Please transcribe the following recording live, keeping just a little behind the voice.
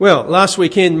Well, last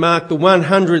weekend marked the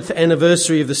 100th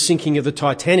anniversary of the sinking of the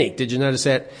Titanic. Did you notice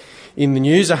that in the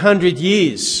news? 100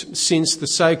 years since the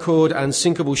so-called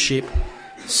unsinkable ship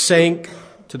sank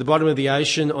to the bottom of the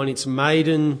ocean on its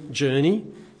maiden journey,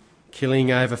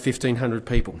 killing over 1,500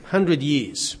 people. 100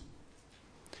 years.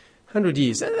 100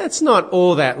 years. That's not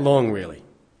all that long, really.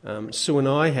 Sue and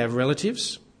I have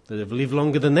relatives that have lived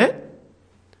longer than that.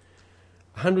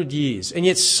 100 years. And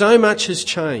yet so much has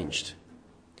changed.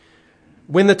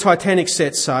 When the Titanic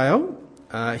set sail,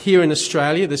 here in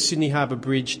Australia, the Sydney Harbour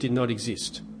Bridge did not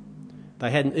exist.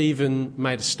 They hadn't even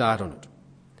made a start on it.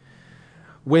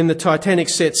 When the Titanic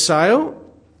set sail,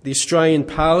 the Australian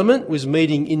Parliament was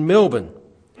meeting in Melbourne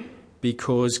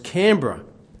because Canberra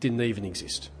didn't even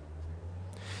exist.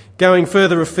 Going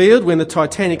further afield, when the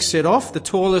Titanic set off, the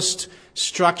tallest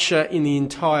structure in the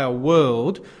entire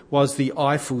world was the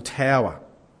Eiffel Tower.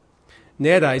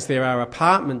 Nowadays, there are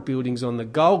apartment buildings on the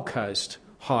Gold Coast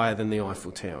higher than the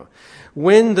Eiffel Tower.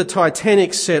 When the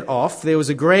Titanic set off, there was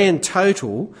a grand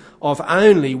total of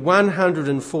only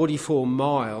 144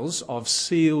 miles of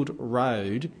sealed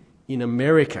road in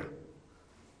America.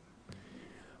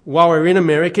 While we're in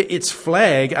America, its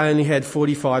flag only had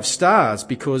 45 stars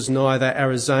because neither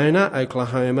Arizona,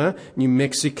 Oklahoma, New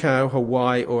Mexico,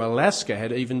 Hawaii or Alaska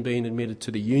had even been admitted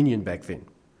to the Union back then.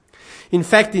 In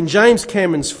fact, in James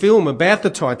Cameron's film about the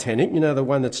Titanic, you know, the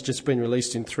one that's just been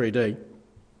released in 3D,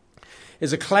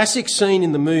 there's a classic scene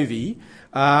in the movie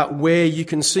where you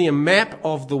can see a map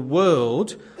of the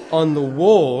world on the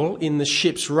wall in the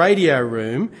ship's radio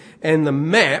room, and the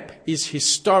map is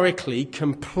historically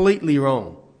completely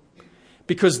wrong.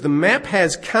 Because the map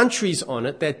has countries on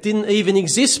it that didn't even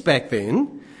exist back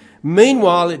then.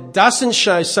 Meanwhile, it doesn't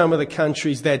show some of the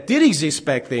countries that did exist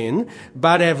back then,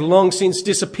 but have long since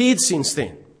disappeared since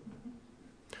then.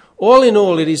 All in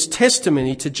all, it is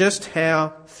testimony to just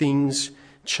how things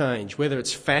change, whether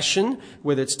it's fashion,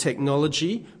 whether it's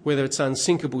technology, whether it's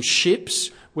unsinkable ships,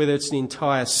 whether it's an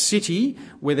entire city,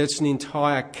 whether it's an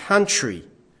entire country.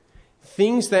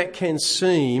 Things that can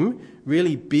seem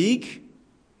really big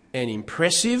and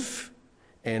impressive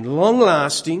and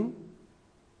long-lasting,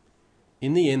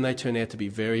 in the end they turn out to be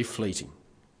very fleeting,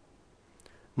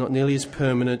 not nearly as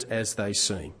permanent as they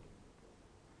seem.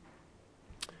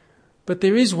 But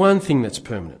there is one thing that's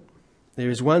permanent. There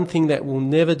is one thing that will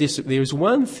never there is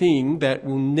one thing that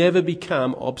will never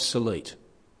become obsolete.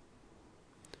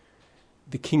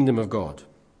 The kingdom of God.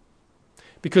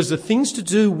 Because the things to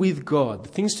do with God, the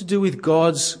things to do with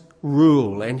God's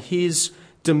rule and his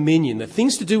dominion, the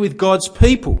things to do with God's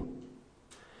people,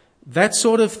 that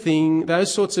sort of thing,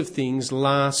 those sorts of things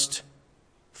last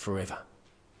forever.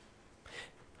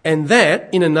 And that,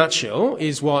 in a nutshell,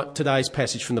 is what today's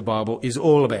passage from the Bible is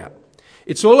all about.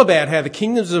 It's all about how the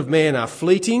kingdoms of man are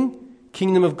fleeting,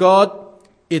 kingdom of God,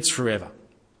 it's forever.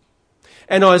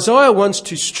 And Isaiah wants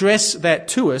to stress that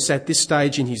to us at this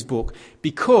stage in his book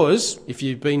because, if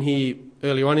you've been here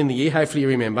earlier on in the year, hopefully you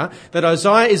remember, that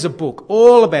Isaiah is a book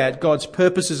all about God's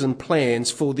purposes and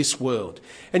plans for this world.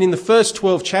 And in the first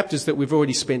 12 chapters that we've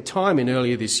already spent time in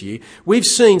earlier this year, we've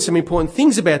seen some important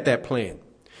things about that plan.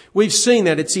 We've seen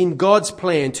that it's in God's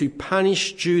plan to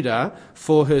punish Judah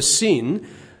for her sin.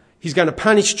 He's going to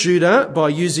punish Judah by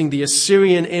using the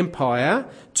Assyrian Empire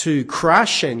to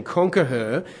crush and conquer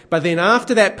her. But then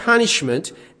after that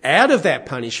punishment, out of that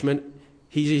punishment,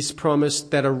 he is promised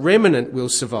that a remnant will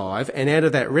survive. And out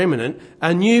of that remnant,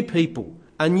 a new people,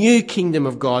 a new kingdom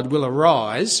of God will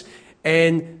arise.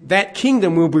 And that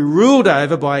kingdom will be ruled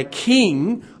over by a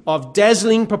king of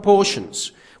dazzling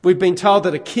proportions. We've been told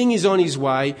that a king is on his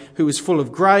way who is full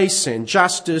of grace and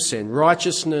justice and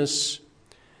righteousness.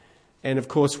 And of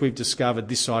course, we've discovered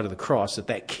this side of the cross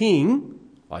that king,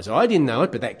 Isaiah didn't know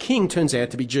it, but that king turns out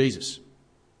to be Jesus.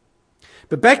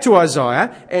 But back to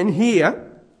Isaiah, and here,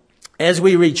 as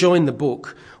we rejoin the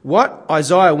book, what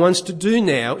Isaiah wants to do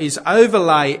now is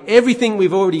overlay everything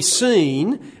we've already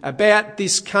seen about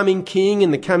this coming king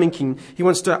and the coming king. He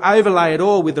wants to overlay it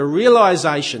all with the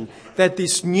realization that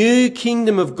this new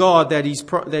kingdom of God that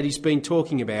he's been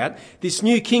talking about, this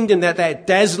new kingdom that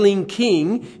dazzling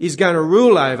king is going to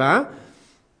rule over,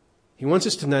 he wants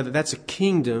us to know that that's a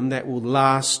kingdom that will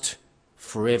last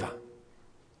forever,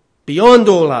 beyond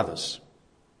all others.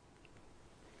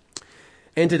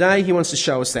 And today he wants to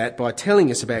show us that by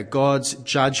telling us about God's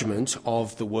judgment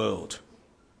of the world.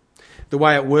 The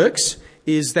way it works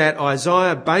is that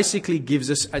Isaiah basically gives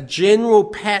us a general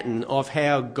pattern of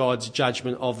how God's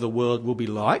judgment of the world will be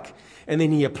like, and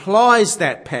then he applies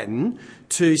that pattern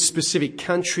to specific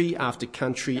country after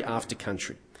country after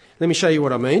country. Let me show you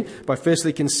what I mean by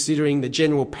firstly considering the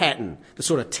general pattern, the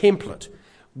sort of template.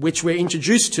 which we're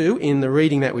introduced to in the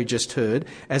reading that we just heard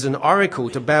as an oracle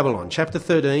to Babylon. Chapter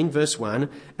 13, verse 1,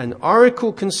 an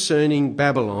oracle concerning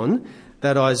Babylon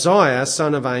that Isaiah,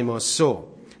 son of Amos, saw.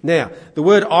 Now, the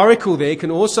word oracle there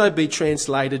can also be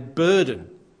translated burden.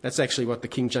 That's actually what the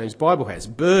King James Bible has.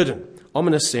 Burden.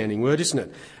 Ominous sounding word, isn't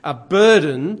it? A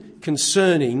burden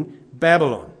concerning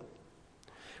Babylon.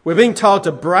 We're being told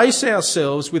to brace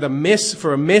ourselves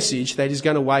for a message that is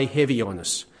going to weigh heavy on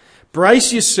us.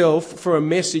 Brace yourself for a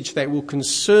message that will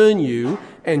concern you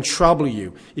and trouble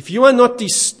you. If you are not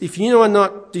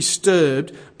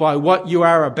disturbed by what you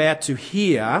are about to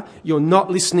hear, you're not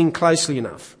listening closely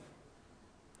enough.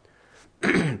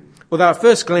 Although at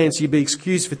first glance you'd be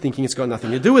excused for thinking it's got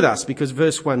nothing to do with us, because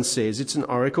verse 1 says it's an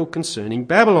oracle concerning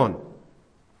Babylon.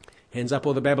 Hands up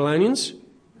all the Babylonians.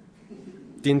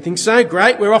 Didn't think so?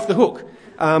 Great, we're off the hook.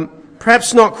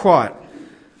 Perhaps not quite.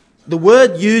 The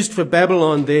word used for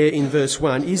Babylon there in verse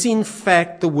 1 is in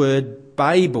fact the word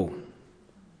Babel.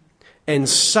 And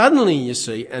suddenly, you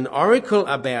see, an oracle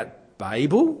about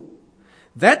Babel,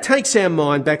 that takes our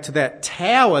mind back to that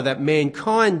tower that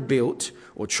mankind built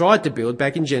or tried to build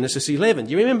back in Genesis 11.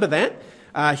 Do you remember that?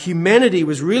 Humanity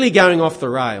was really going off the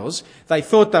rails. They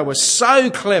thought they were so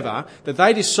clever that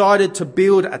they decided to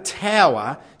build a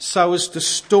tower so as to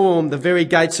storm the very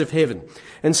gates of heaven.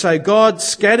 And so God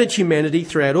scattered humanity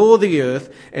throughout all the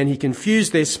earth, and he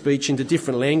confused their speech into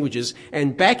different languages.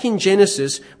 And back in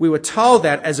Genesis, we were told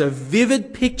that as a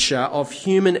vivid picture of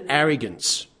human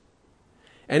arrogance.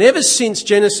 And ever since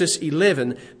Genesis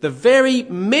 11, the very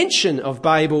mention of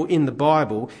Babel in the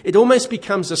Bible, it almost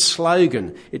becomes a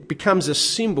slogan. It becomes a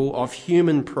symbol of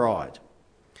human pride.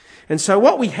 And so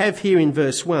what we have here in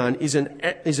verse 1 is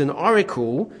an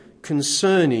oracle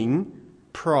concerning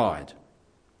pride.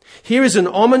 Here is an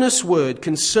ominous word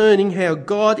concerning how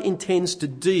God intends to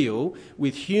deal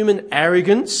with human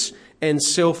arrogance and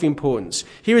self-importance.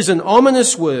 Here is an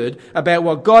ominous word about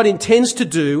what God intends to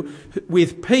do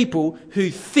with people who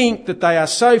think that they are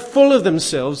so full of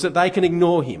themselves that they can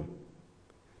ignore him,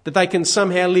 that they can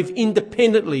somehow live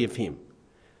independently of him,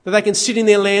 that they can sit in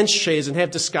their lounge chairs and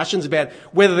have discussions about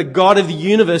whether the God of the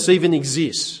universe even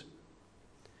exists.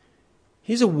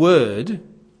 Here's a word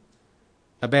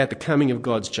about the coming of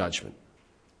God's judgment.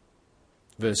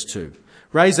 Verse 2.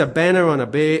 Raise a banner on a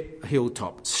bare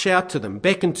hilltop. Shout to them,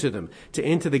 beckon to them to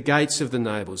enter the gates of the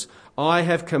nobles. I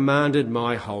have commanded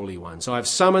my holy ones. I have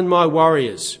summoned my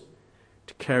warriors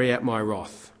to carry out my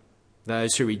wrath,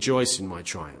 those who rejoice in my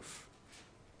triumph.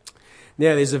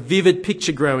 Now there's a vivid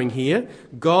picture growing here.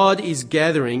 God is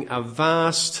gathering a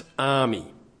vast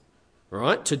army,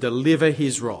 right, to deliver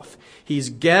his wrath. He's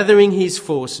gathering his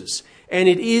forces, and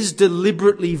it is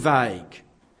deliberately vague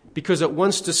because it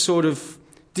wants to sort of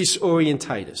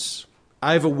disorientate us,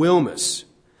 overwhelm us.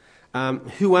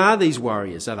 Who are these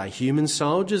warriors? Are they human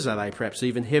soldiers? Are they perhaps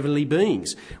even heavenly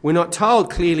beings? We're not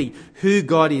told clearly who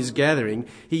God is gathering.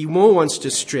 He more wants to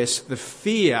stress the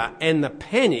fear and the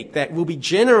panic that will be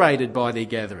generated by their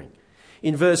gathering.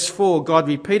 In verse 4, God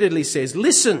repeatedly says,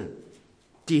 listen,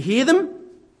 do you hear them?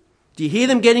 Do you hear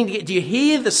them getting together? Do you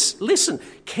hear this? Listen,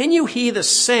 can you hear the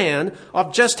sound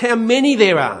of just how many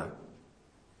there are?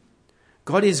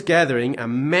 God is gathering a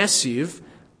massive,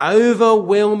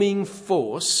 overwhelming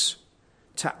force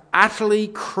to utterly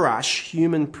crush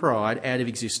human pride out of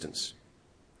existence.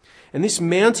 And this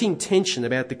mounting tension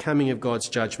about the coming of God's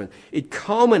judgment, it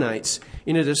culminates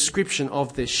in a description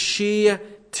of the sheer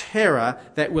terror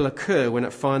that will occur when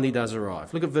it finally does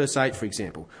arrive. Look at verse 8, for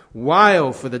example.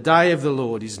 Wail, for the day of the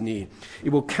Lord is near. It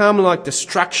will come like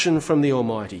destruction from the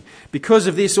Almighty. Because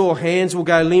of this, all hands will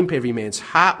go limp, every man's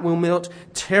heart will melt,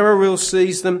 terror will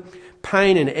seize them,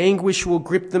 pain and anguish will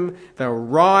grip them. They will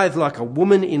writhe like a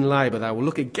woman in labour. They will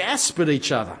look aghast at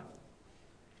each other.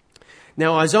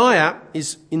 Now Isaiah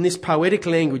is, in this poetic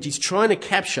language, he's trying to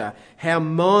capture how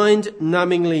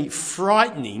mind-numbingly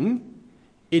frightening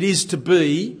it is to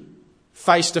be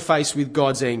face to face with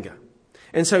God's anger.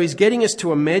 And so he's getting us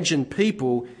to imagine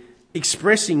people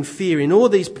expressing fear in all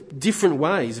these different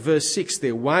ways. Verse 6,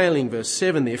 they're wailing. Verse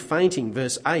 7, they're fainting.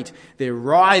 Verse 8, they're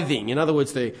writhing. In other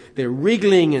words, they're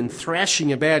wriggling and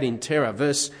thrashing about in terror.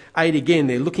 Verse 8 again,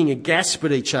 they're looking aghast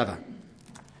at each other.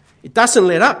 It doesn't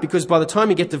let up, because by the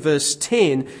time you get to verse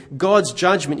 10, God's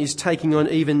judgment is taking on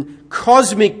even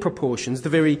cosmic proportions. The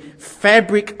very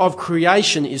fabric of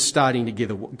creation is starting to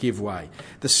give way.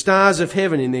 The stars of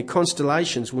heaven in their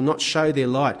constellations will not show their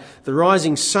light. The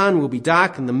rising sun will be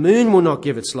darkened. The moon will not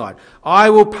give its light.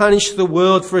 I will punish the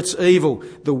world for its evil,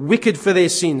 the wicked for their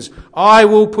sins. I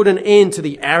will put an end to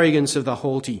the arrogance of the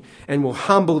haughty and will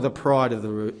humble the pride of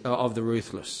the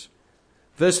ruthless.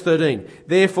 Verse 13,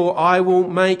 therefore I will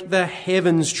make the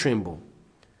heavens tremble,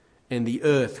 and the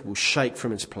earth will shake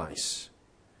from its place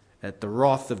at the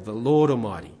wrath of the Lord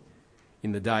Almighty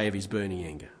in the day of his burning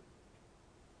anger.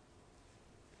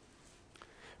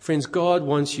 Friends, God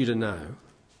wants you to know,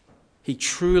 he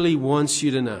truly wants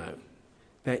you to know,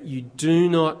 that you do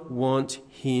not want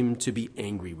him to be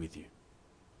angry with you.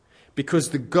 Because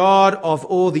the God of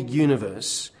all the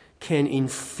universe can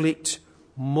inflict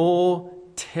more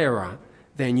terror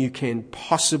than you can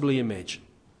possibly imagine.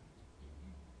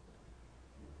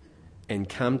 And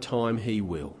come time he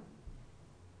will.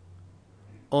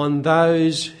 On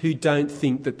those who don't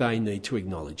think that they need to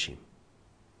acknowledge him.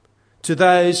 To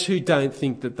those who don't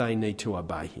think that they need to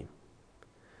obey him.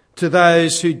 To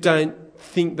those who don't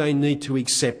think they need to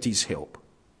accept his help.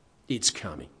 It's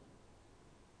coming.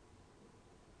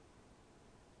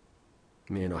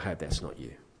 Man, I hope that's not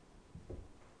you.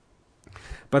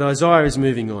 But Isaiah is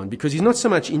moving on because he's not so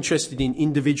much interested in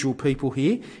individual people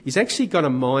here. He's actually got a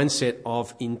mindset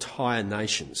of entire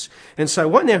nations. And so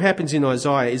what now happens in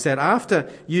Isaiah is that after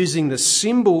using the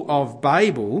symbol of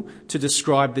Babel to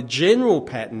describe the general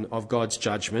pattern of God's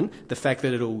judgment, the fact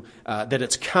that that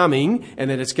it's coming and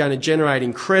that it's going to generate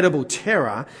incredible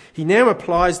terror, he now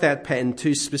applies that pattern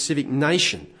to a specific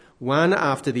nation, one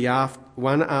after the other.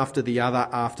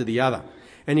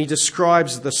 And he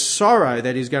describes the sorrow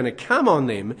that is going to come on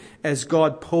them as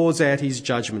God pours out his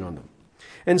judgment on them.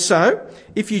 And so,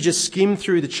 if you just skim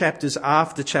through the chapters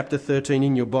after chapter 13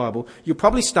 in your Bible, you'll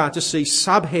probably start to see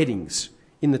subheadings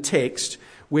in the text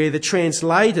where the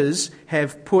translators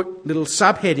have put little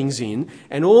subheadings in,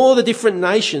 and all the different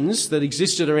nations that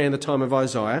existed around the time of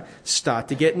Isaiah start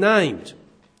to get named.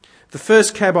 The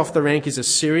first cab off the rank is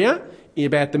Assyria. In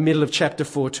about the middle of chapter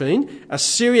 14,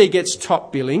 Assyria gets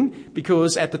top billing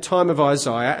because at the time of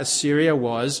Isaiah, Assyria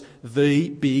was the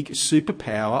big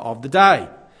superpower of the day.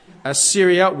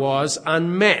 Assyria was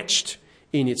unmatched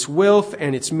in its wealth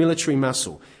and its military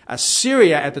muscle.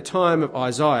 Assyria at the time of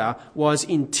Isaiah was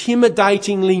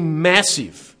intimidatingly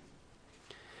massive.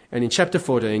 And in chapter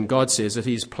 14, God says that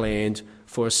he's planned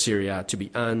for Assyria to be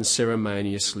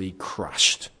unceremoniously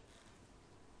crushed.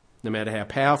 No matter how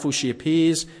powerful she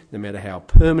appears, no matter how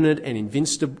permanent and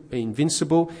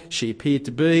invincible she appeared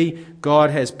to be, God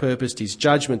has purposed his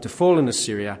judgment to fall on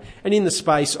Assyria. And in the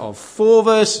space of 4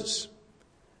 verses,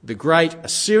 the great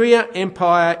Assyria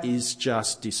Empire is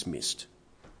just dismissed.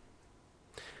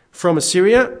 From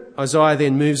Assyria, Isaiah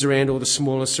then moves around all the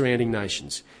smaller surrounding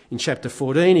nations. In chapter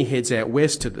 14, he heads out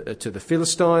west to the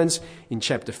Philistines. In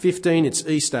chapter 15, it's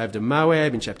east over to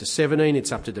Moab. In chapter 17,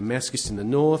 it's up to Damascus in the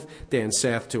north, down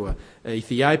south to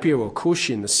Ethiopia or Cush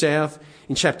in the south.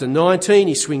 In chapter 19,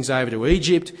 he swings over to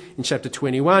Egypt. In chapter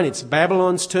 21, it's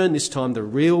Babylon's turn, this time the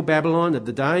real Babylon of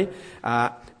the day.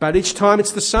 But each time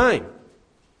it's the same.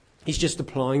 He's just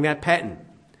applying that pattern.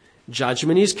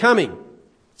 Judgment is coming.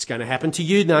 It's going to happen to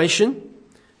you, nation.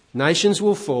 Nations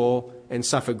will fall and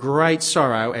suffer great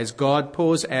sorrow as God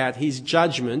pours out his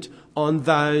judgment on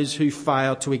those who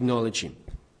fail to acknowledge him.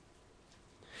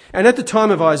 And at the time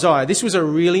of Isaiah, this was a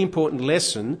really important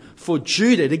lesson for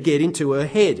Judah to get into her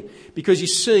head. Because you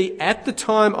see, at the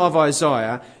time of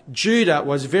Isaiah, Judah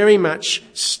was very much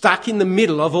stuck in the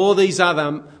middle of all these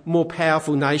other more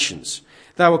powerful nations.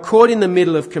 They were caught in the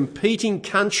middle of competing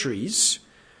countries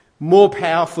more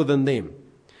powerful than them.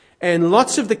 And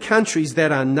lots of the countries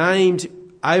that are named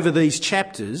over these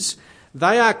chapters,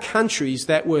 they are countries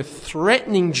that were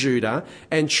threatening Judah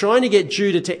and trying to get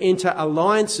Judah to enter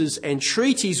alliances and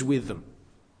treaties with them.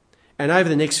 And over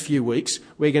the next few weeks,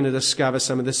 we're going to discover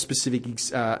some of the specific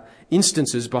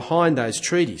instances behind those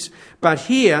treaties. But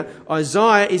here,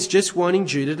 Isaiah is just wanting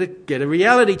Judah to get a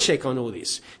reality check on all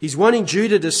this. He's wanting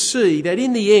Judah to see that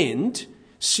in the end,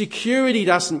 security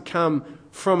doesn't come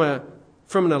from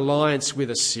an alliance with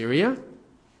Assyria.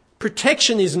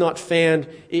 Protection is not found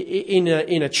in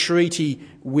a treaty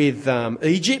with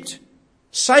Egypt.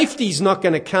 Safety is not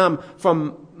going to come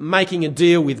from making a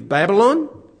deal with Babylon,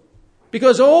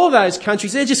 because all those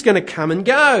countries, they're just going to come and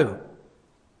go.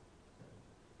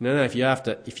 No, if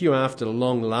you're after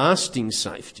long-lasting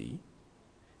safety,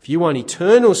 if you want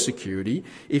eternal security,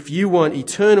 if you want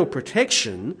eternal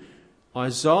protection,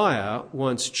 Isaiah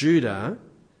wants Judah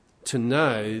to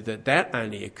know that that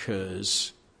only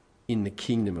occurs in the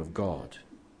kingdom of God.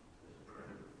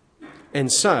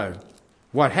 And so,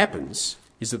 what happens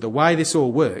is that the way this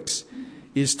all works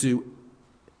is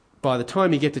by the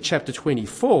time you get to chapter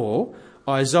 24,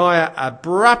 Isaiah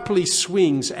abruptly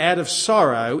swings out of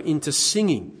sorrow into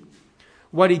singing.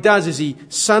 What he does is he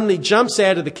suddenly jumps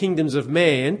out of the kingdoms of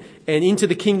man and into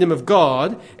the kingdom of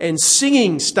God, and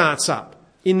singing starts up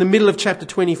in the middle of chapter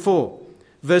 24.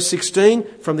 Verse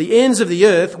 16, from the ends of the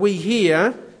earth we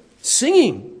hear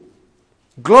singing.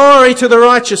 Glory to the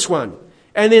righteous one.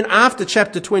 And then after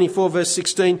chapter 24, verse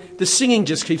 16, the singing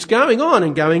just keeps going on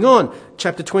and going on.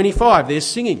 Chapter 25, there's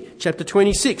singing. Chapter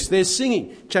 26, there's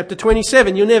singing. Chapter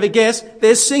 27, you'll never guess,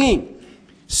 there's singing.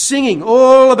 Singing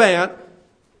all about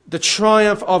the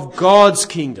triumph of God's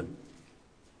kingdom.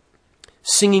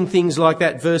 Singing things like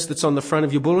that verse that's on the front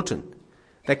of your bulletin.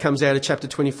 That comes out of chapter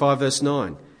 25, verse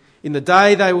 9. In the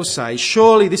day they will say,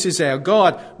 surely this is our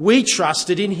God. We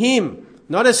trusted in him.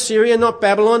 Not Assyria, not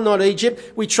Babylon, not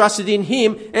Egypt. We trusted in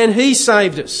him and he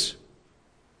saved us.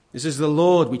 This is the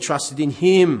Lord. We trusted in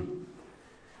him.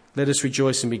 Let us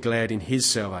rejoice and be glad in his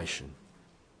salvation.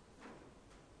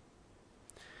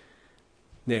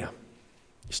 Now,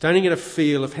 you're starting to get a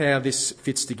feel of how this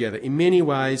fits together. In many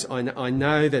ways, I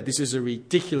know that this is a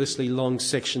ridiculously long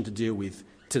section to deal with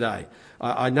today.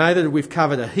 I know that we've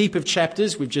covered a heap of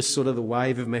chapters with just sort of the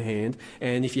wave of my hand.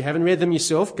 And if you haven't read them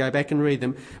yourself, go back and read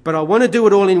them. But I want to do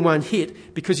it all in one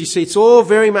hit because you see, it's all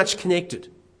very much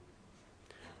connected.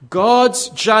 God's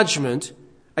judgment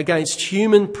against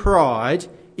human pride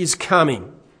is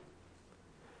coming.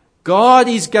 God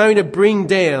is going to bring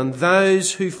down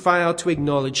those who fail to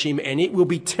acknowledge him, and it will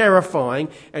be terrifying.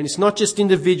 And it's not just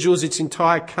individuals, it's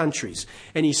entire countries.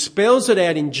 And he spells it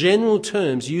out in general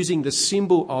terms using the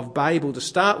symbol of Babel to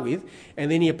start with,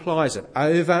 and then he applies it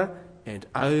over and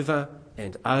over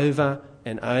and over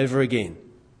and over again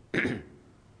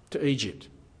to Egypt,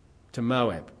 to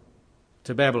Moab,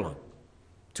 to Babylon,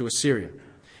 to Assyria.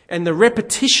 And the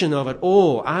repetition of it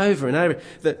all over and over,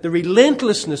 the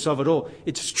relentlessness of it all,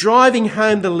 it's driving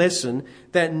home the lesson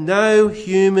that no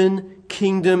human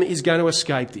kingdom is going to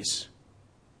escape this.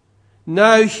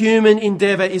 No human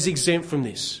endeavour is exempt from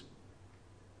this.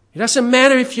 It doesn't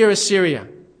matter if you're Assyria.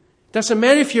 It doesn't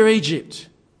matter if you're Egypt.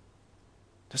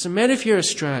 It doesn't matter if you're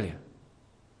Australia.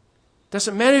 It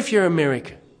doesn't matter if you're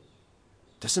America.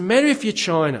 It doesn't matter if you're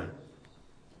China.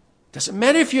 It doesn't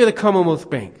matter if you're the Commonwealth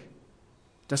Bank.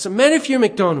 Doesn't matter if you're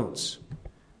McDonald's.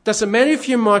 Doesn't matter if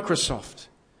you're Microsoft.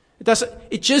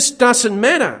 It just doesn't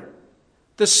matter.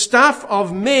 The stuff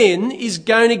of men is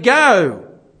going to go.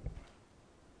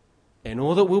 And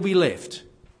all that will be left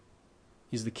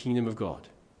is the kingdom of God.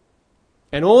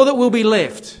 And all that will be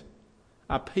left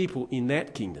are people in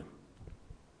that kingdom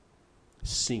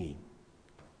singing,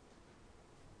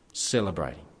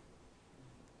 celebrating.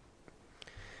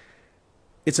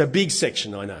 It's a big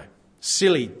section, I know.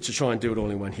 Silly to try and do it all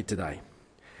in one hit today.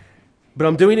 But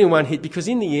I'm doing it in one hit because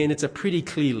in the end it's a pretty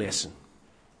clear lesson.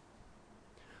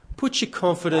 Put your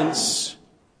confidence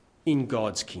in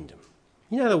God's kingdom.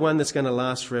 You know, the one that's going to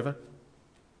last forever?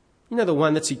 You know, the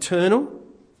one that's eternal?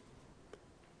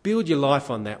 Build your life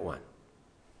on that one.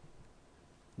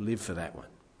 Live for that one.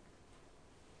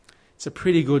 It's a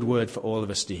pretty good word for all of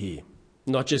us to hear.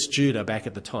 Not just Judah back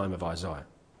at the time of Isaiah.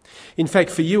 In fact,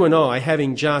 for you and I,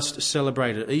 having just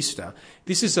celebrated Easter,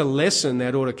 this is a lesson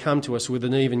that ought to come to us with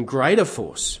an even greater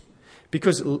force.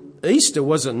 Because Easter,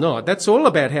 was it not? That's all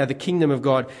about how the kingdom of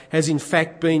God has in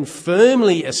fact been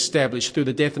firmly established through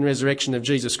the death and resurrection of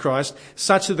Jesus Christ,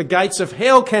 such that the gates of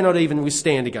hell cannot even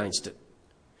withstand against it.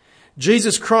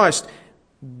 Jesus Christ,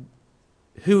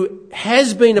 who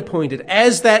has been appointed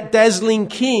as that dazzling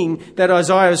king that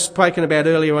Isaiah has spoken about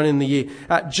earlier on in the year.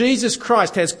 Jesus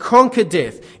Christ has conquered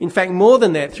death. In fact, more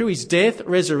than that, through his death,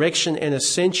 resurrection and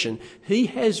ascension, he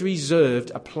has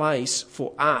reserved a place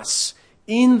for us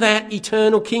in that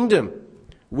eternal kingdom.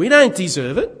 We don't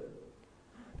deserve it,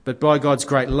 but by God's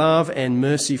great love and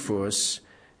mercy for us,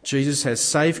 Jesus has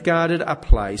safeguarded a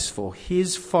place for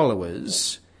his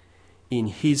followers in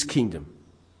his kingdom.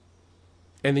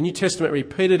 And the New Testament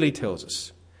repeatedly tells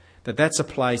us that that's a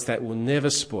place that will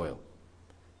never spoil.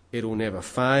 It will never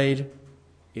fade.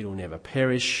 It will never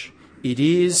perish. It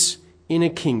is in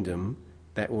a kingdom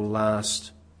that will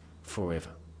last forever.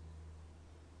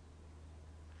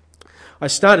 I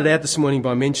started out this morning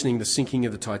by mentioning the sinking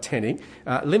of the Titanic.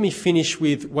 Let me finish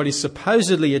with what is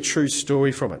supposedly a true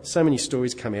story from it. So many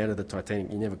stories come out of the Titanic,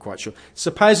 you're never quite sure.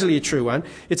 Supposedly a true one.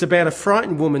 It's about a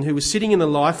frightened woman who was sitting in the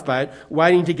lifeboat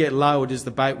waiting to get lowered as the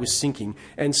boat was sinking.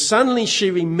 And suddenly she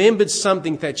remembered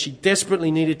something that she desperately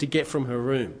needed to get from her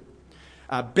room.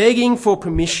 Begging for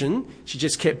permission, she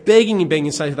just kept begging and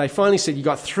begging. So they finally said, you've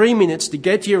got 3 minutes to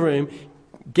get to your room,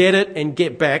 get it and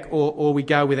get back, or we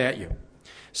go without you.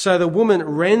 So the woman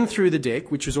ran through the deck,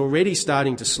 which was already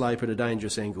starting to slope at a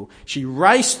dangerous angle. She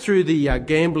raced through the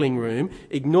gambling room,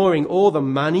 ignoring all the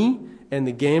money and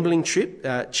the gambling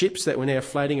chips that were now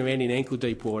floating around in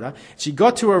ankle-deep water. She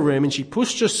got to her room and she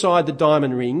pushed aside the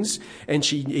diamond rings and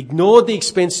she ignored the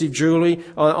expensive jewellery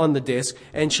on the desk,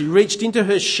 and she reached into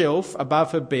her shelf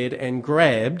above her bed and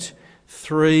grabbed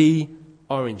 3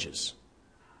 oranges.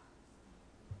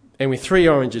 And with 3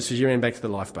 oranges, she ran back to the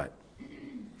lifeboat.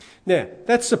 Now,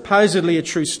 that's supposedly a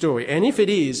true story, and if it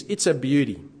is, it's a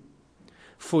beauty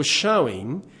for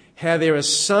showing how there are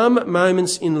some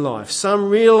moments in life, some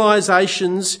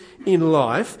realisations in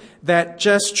life that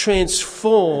just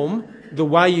transform the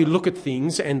way you look at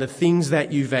things and the things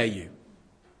that you value.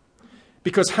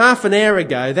 Because half an hour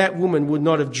ago, that woman would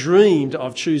not have dreamed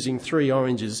of choosing 3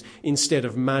 oranges instead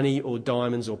of money or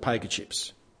diamonds or poker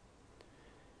chips.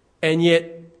 And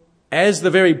yet, as the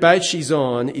very boat she's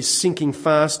on is sinking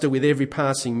faster with every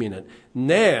passing minute,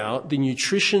 now the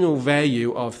nutritional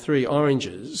value of 3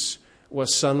 oranges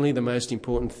was suddenly the most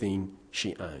important thing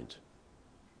she owned.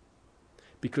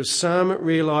 Because some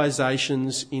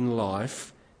realisations in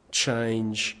life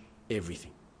change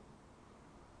everything.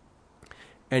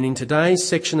 And in today's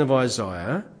section of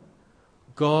Isaiah,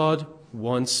 God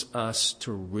wants us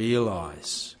to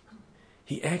realise.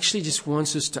 He actually just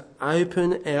wants us to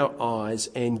open our eyes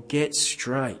and get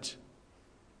straight.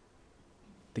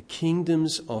 The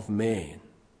kingdoms of man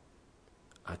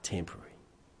are temporary.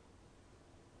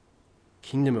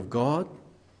 Kingdom of God,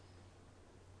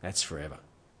 that's forever.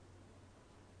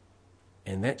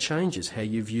 And that changes how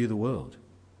you view the world.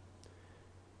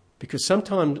 Because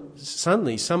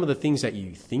suddenly some of the things that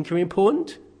you think are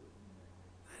important,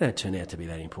 they don't turn out to be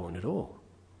that important at all.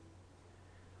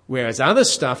 Whereas other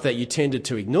stuff that you tended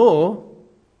to ignore,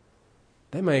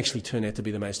 that may actually turn out to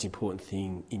be the most important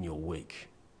thing in your week.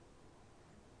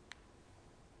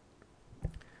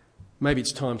 Maybe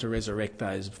it's time to resurrect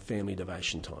those family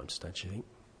devotion times, don't you think?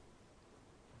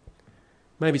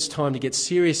 Maybe it's time to get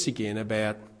serious again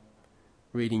about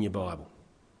reading your Bible.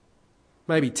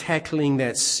 Maybe tackling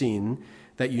that sin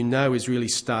that you know is really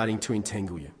starting to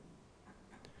entangle you.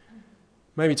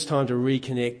 Maybe it's time to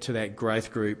reconnect to that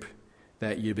growth group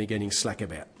that you've been getting slack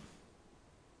about.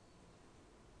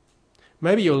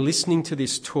 Maybe you're listening to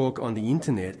this talk on the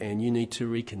internet and you need to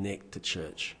reconnect to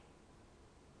church.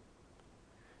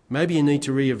 Maybe you need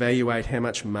to reevaluate how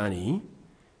much money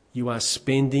you are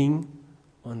spending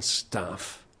on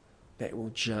stuff that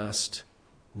will just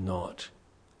not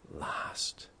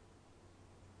last.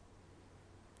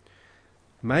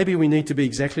 Maybe we need to be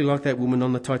exactly like that woman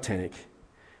on the Titanic,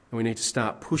 and we need to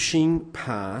start pushing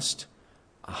past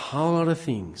a whole lot of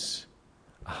things,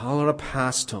 a whole lot of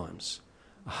pastimes,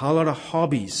 a whole lot of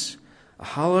hobbies, a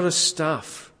whole lot of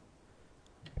stuff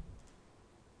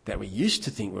that we used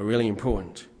to think were really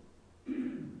important,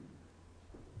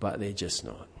 but they're just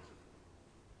not.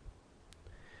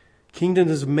 Kingdom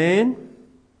of man,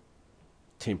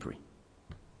 temporary.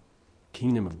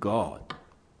 Kingdom of God,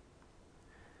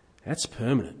 that's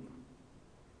permanent.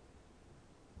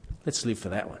 Let's live for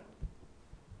that one.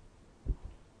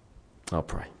 I'll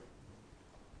pray.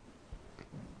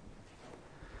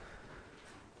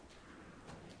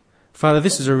 Father,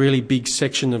 this is a really big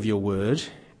section of your word,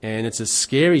 and it's a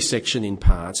scary section in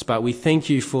parts, but we thank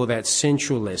you for that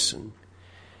central lesson,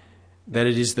 that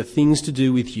it is the things to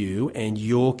do with you and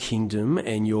your kingdom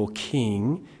and your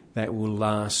king that will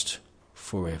last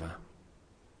forever.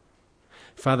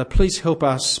 Father, please help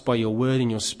us by your word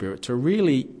and your spirit to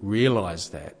really realise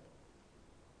that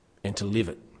and to live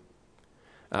it.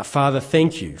 Father,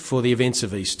 thank you for the events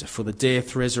of Easter, for the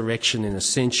death, resurrection and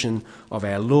ascension of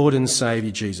our Lord and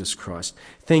Saviour Jesus Christ.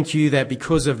 Thank you that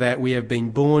because of that we have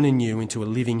been born anew into a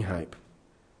living hope,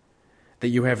 that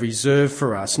you have reserved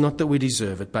for us, not that we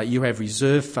deserve it, but you have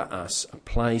reserved for us a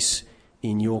place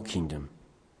in your kingdom.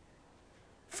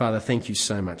 Father, thank you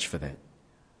so much for that.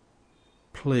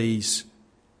 Please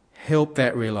help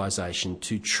that realisation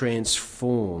to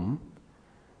transform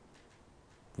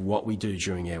what we do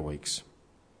during our weeks.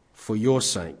 For your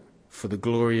sake, for the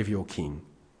glory of your King,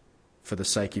 for the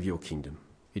sake of your kingdom.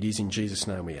 It is in Jesus'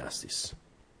 name we ask this.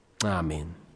 Amen.